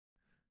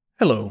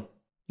Hello,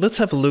 let's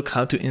have a look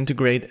how to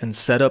integrate and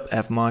set up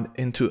FMOD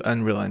into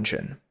Unreal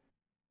Engine.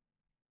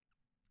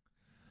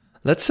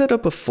 Let's set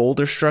up a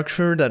folder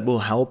structure that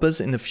will help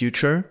us in the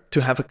future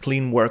to have a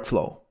clean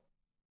workflow.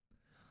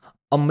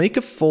 I'll make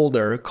a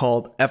folder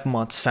called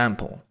FMOD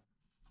sample.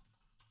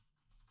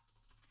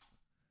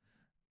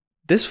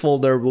 This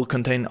folder will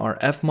contain our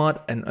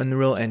FMOD and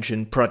Unreal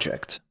Engine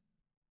project.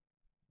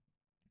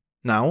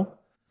 Now,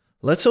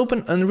 let's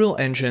open Unreal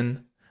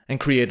Engine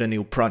and create a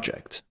new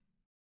project.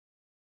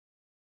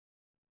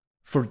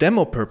 For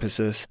demo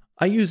purposes,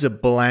 I use a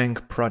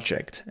blank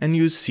project and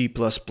use C++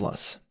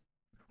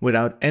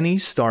 without any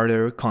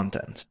starter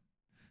content.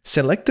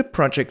 Select the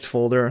project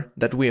folder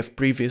that we have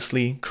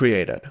previously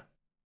created.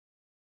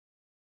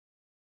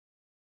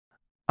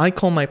 I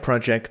call my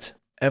project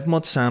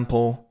FMOD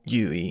sample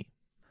UE.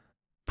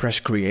 Press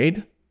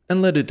create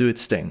and let it do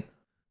its thing.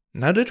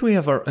 Now that we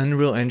have our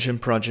Unreal Engine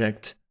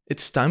project,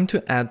 it's time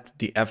to add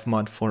the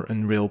FMOD for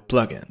Unreal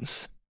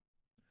plugins.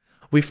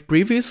 We've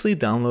previously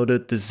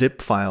downloaded the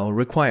zip file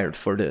required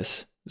for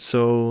this,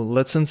 so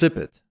let's unzip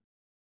it.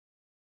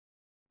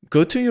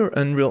 Go to your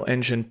Unreal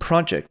Engine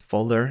project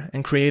folder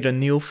and create a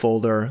new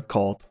folder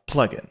called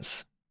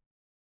Plugins.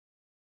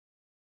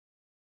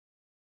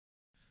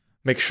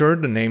 Make sure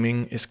the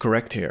naming is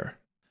correct here.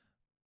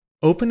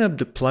 Open up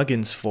the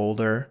Plugins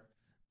folder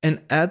and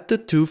add the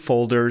two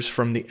folders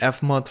from the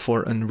FMOD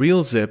for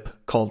Unreal zip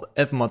called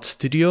FMOD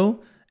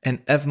Studio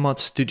and FMOD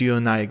Studio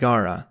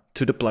Niagara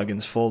to the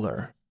Plugins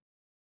folder.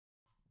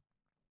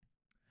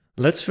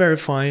 Let's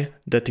verify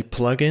that the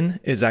plugin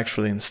is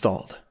actually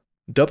installed.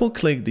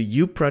 Double-click the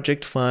U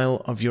project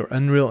file of your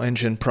Unreal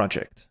Engine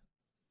project.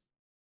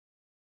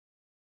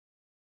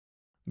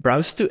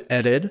 Browse to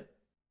Edit,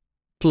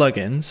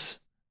 Plugins,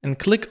 and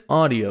click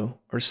Audio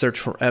or search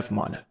for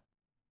FMOD.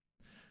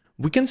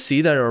 We can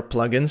see that our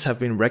plugins have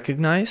been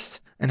recognized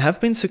and have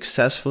been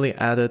successfully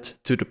added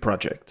to the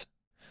project.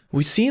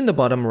 We see in the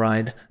bottom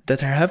right that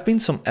there have been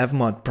some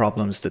FMOD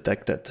problems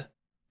detected.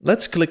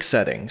 Let's click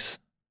Settings.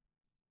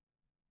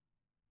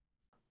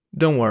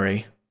 Don't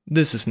worry,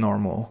 this is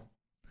normal.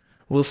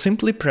 We'll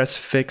simply press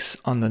Fix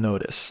on the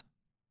notice.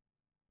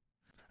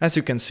 As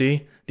you can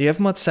see, the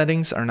FMOD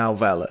settings are now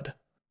valid.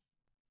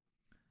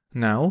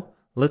 Now,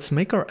 let's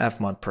make our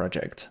FMOD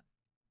project.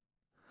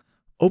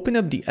 Open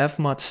up the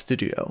FMOD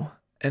Studio,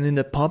 and in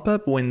the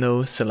pop-up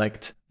window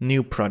select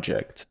New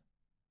Project.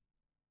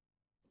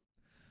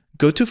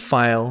 Go to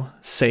File,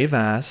 Save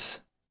As,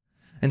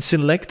 and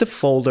select the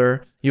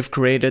folder you've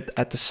created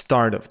at the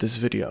start of this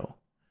video.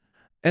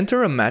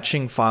 Enter a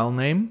matching file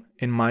name,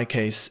 in my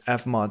case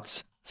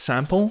FMOD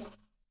sample,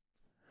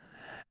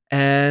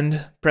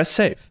 and press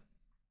Save.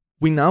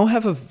 We now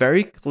have a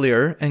very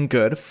clear and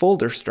good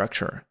folder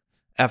structure.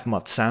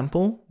 FMOD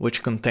sample,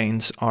 which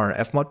contains our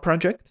FMOD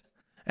project,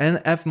 and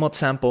FMOD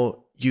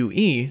sample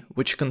UE,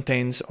 which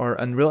contains our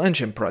Unreal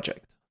Engine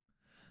project.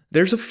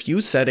 There's a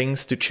few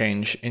settings to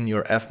change in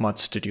your FMOD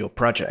Studio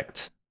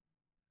project.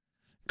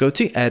 Go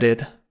to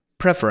Edit,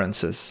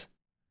 Preferences,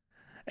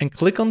 and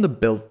click on the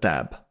Build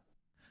tab.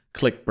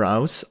 Click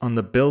Browse on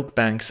the Build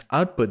Bank's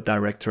output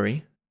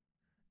directory,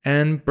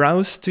 and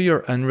browse to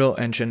your Unreal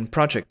Engine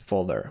project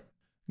folder.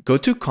 Go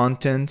to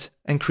Content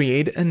and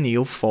create a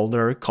new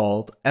folder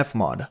called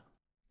FMOD.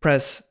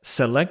 Press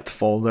Select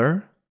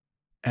Folder,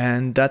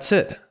 and that's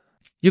it.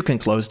 You can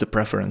close the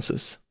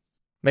preferences.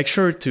 Make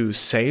sure to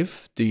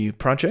save the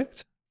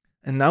project.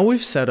 And now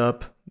we've set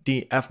up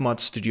the FMOD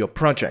Studio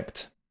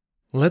project.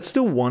 Let's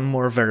do one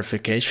more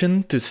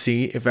verification to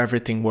see if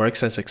everything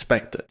works as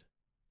expected.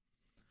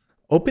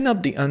 Open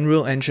up the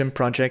Unreal Engine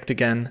project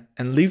again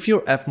and leave your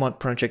FMOD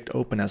project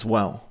open as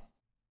well.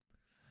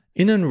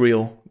 In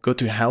Unreal, go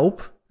to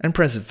Help and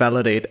press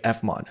Validate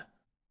FMOD.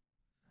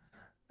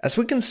 As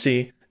we can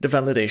see, the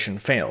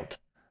validation failed.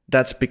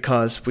 That's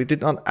because we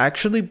did not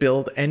actually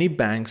build any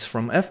banks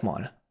from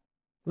FMOD.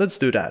 Let's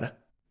do that.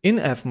 In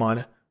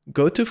FMOD,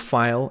 go to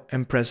File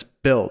and press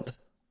Build,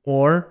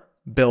 or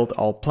Build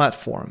All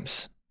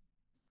Platforms.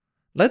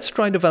 Let's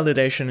try the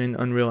validation in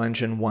Unreal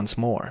Engine once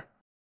more.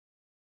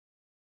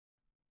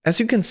 As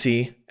you can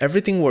see,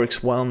 everything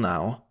works well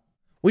now.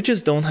 We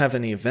just don't have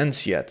any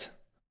events yet,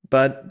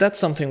 but that's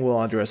something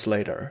we'll address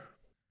later.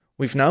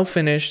 We've now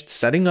finished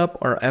setting up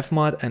our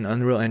FMOD and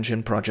Unreal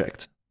Engine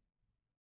project.